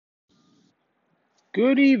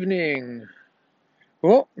Good evening.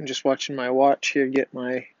 Well, I'm just watching my watch here get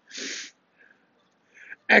my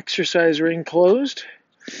exercise ring closed.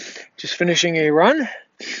 Just finishing a run,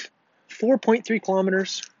 4.3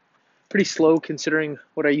 kilometers. Pretty slow considering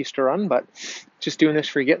what I used to run, but just doing this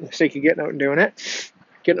for the sake of getting out and doing it.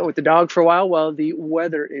 Getting out with the dog for a while the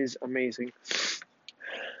weather is amazing.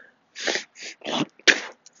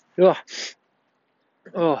 Ugh.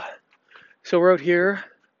 Oh, so we're out here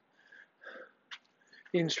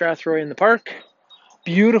in Strathroy in the park.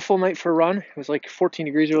 Beautiful night for a run. It was like 14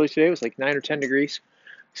 degrees early today. It was like 9 or 10 degrees.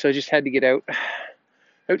 So I just had to get out.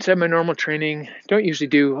 Outside my normal training. Don't usually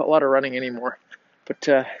do a lot of running anymore, but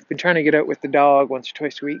been trying to get out with the dog once or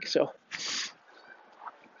twice a week. So,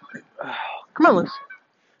 come on, Lucy.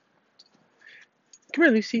 Come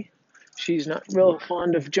here, Lucy. She's not real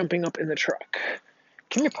fond of jumping up in the truck.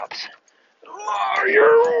 Come here, pups. Oh,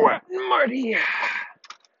 you're wet, Marty.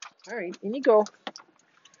 All right, in you go.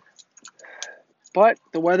 But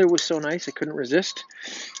the weather was so nice, I couldn't resist.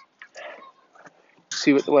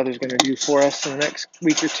 See what the weather's going to do for us in the next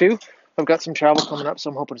week or two. I've got some travel coming up, so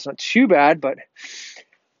I'm hoping it's not too bad. But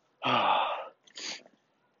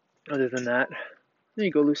other than that, there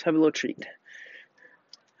you go, Luce. Have a little treat.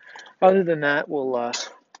 Other than that,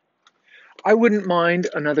 I wouldn't mind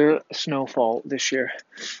another snowfall this year.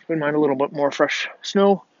 Wouldn't mind a little bit more fresh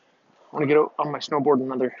snow. I want to get out on my snowboard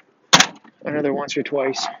another once or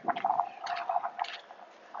twice.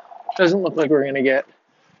 Doesn't look like we're going to get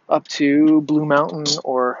up to Blue Mountain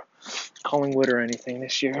or Collingwood or anything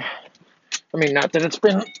this year. I mean, not that it's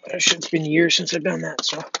been years since I've done that,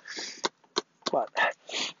 so. But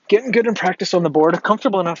getting good in practice on the board.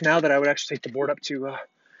 Comfortable enough now that I would actually take the board up to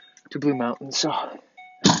Blue Mountain. So,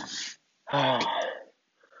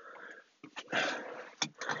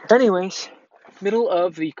 anyways, middle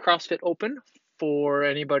of the CrossFit Open for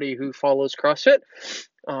anybody who follows CrossFit.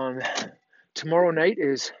 Tomorrow night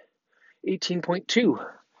is 18.2.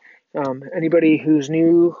 Anybody who's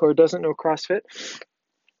new or doesn't know CrossFit,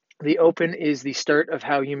 the Open is the start of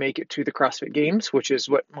how you make it to the CrossFit Games, which is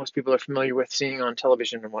what most people are familiar with seeing on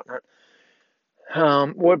television and whatnot.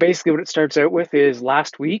 What it starts out with is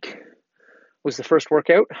last week was the first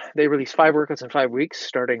workout. They released 5 workouts in 5 weeks,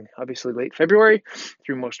 starting obviously late February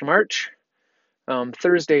through most of March.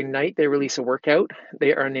 Thursday night, they release a workout.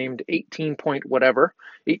 They are named 18 point whatever,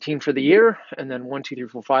 18 for the year, and then 1, 2, 3,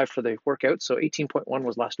 4, 5 for the workout. So 18.1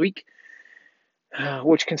 was last week,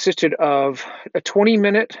 which consisted of a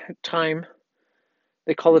 20-minute time.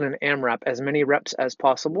 They call it an AMRAP, as many reps as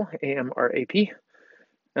possible, AMRAP.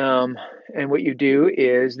 And what you do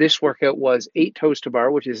is this workout was 8 toes to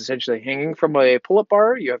bar, which is essentially hanging from a pull-up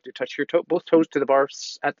bar. You have to touch your both toes to the bar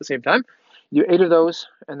at the same time. You do 8 of those,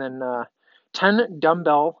 and then 10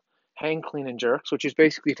 dumbbell hang clean and jerks, which is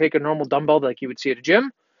basically take a normal dumbbell like you would see at a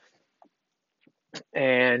gym,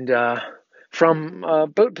 and from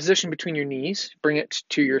about position between your knees, bring it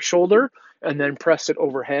to your shoulder, and then press it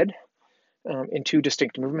overhead in 2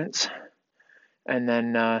 distinct movements, and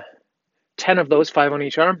then 10 of those, 5 on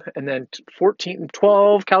each arm, and then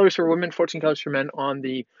 12 calories for women, 14 calories for men on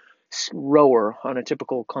the rower, on a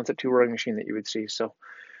typical Concept 2 rowing machine that you would see. So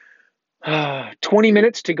 20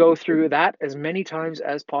 minutes to go through that as many times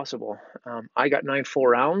as possible. I got 9 full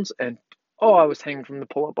rounds, and I was hanging from the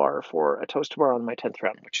pull-up bar for a toes to bar on my 10th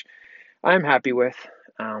round, which I'm happy with.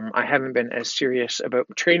 I haven't been as serious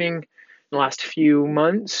about training in the last few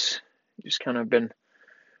months. Just kind of been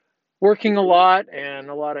working a lot and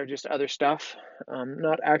a lot of just other stuff.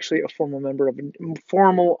 Not actually a formal member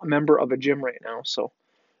of a gym right now, so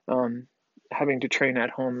having to train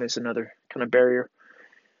at home is another kind of barrier.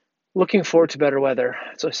 Looking forward to better weather.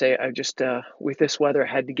 So I say I just with this weather I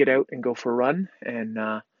had to get out and go for a run,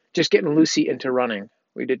 and just getting Lucy into running.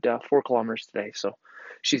 We did 4 kilometers today, so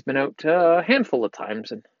she's been out a handful of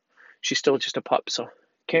times, and she's still just a pup, so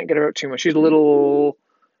can't get her out too much. She's a little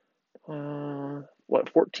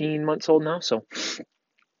 14 months old now. So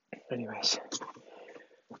anyways,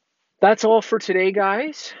 that's all for today,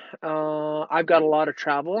 guys. I've got a lot of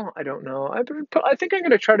travel. I don't know. I think I'm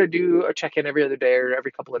going to try to do a check-in every other day or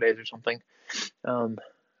every couple of days or something.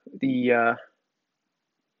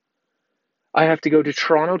 I have to go to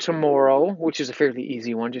Toronto tomorrow, which is a fairly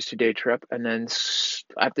easy one, just a day trip, and then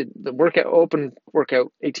I have the open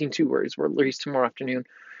workout 18.2 where it's released tomorrow afternoon.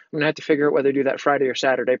 I'm gonna have to figure out whether to do that Friday or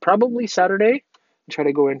Saturday. Probably Saturday. Try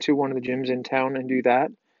to go into one of the gyms in town and do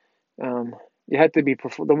that. You have to be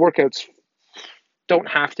the workouts don't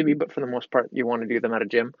have to be, but for the most part, you want to do them at a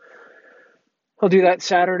gym. I'll do that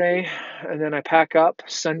Saturday, and then I pack up.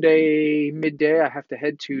 Sunday midday, I have to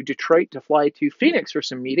head to Detroit to fly to Phoenix for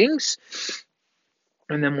some meetings.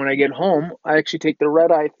 And then when I get home, I actually take the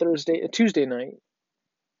red eye Tuesday night,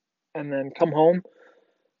 and then come home,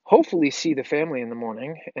 hopefully see the family in the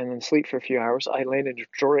morning, and then sleep for a few hours. I land in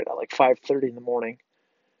Detroit at like 5:30 in the morning,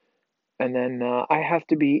 and then I have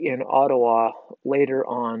to be in Ottawa later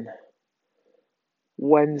on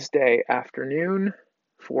Wednesday afternoon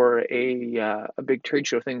for a big trade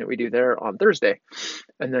show thing that we do there on Thursday,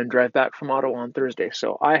 and then drive back from Ottawa on Thursday.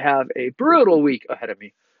 So I have a brutal week ahead of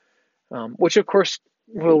me, which of course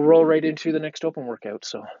will roll right into the next open workout.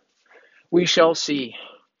 So we shall see.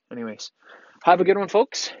 Anyways, have a good one,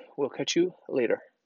 folks. We'll catch you later.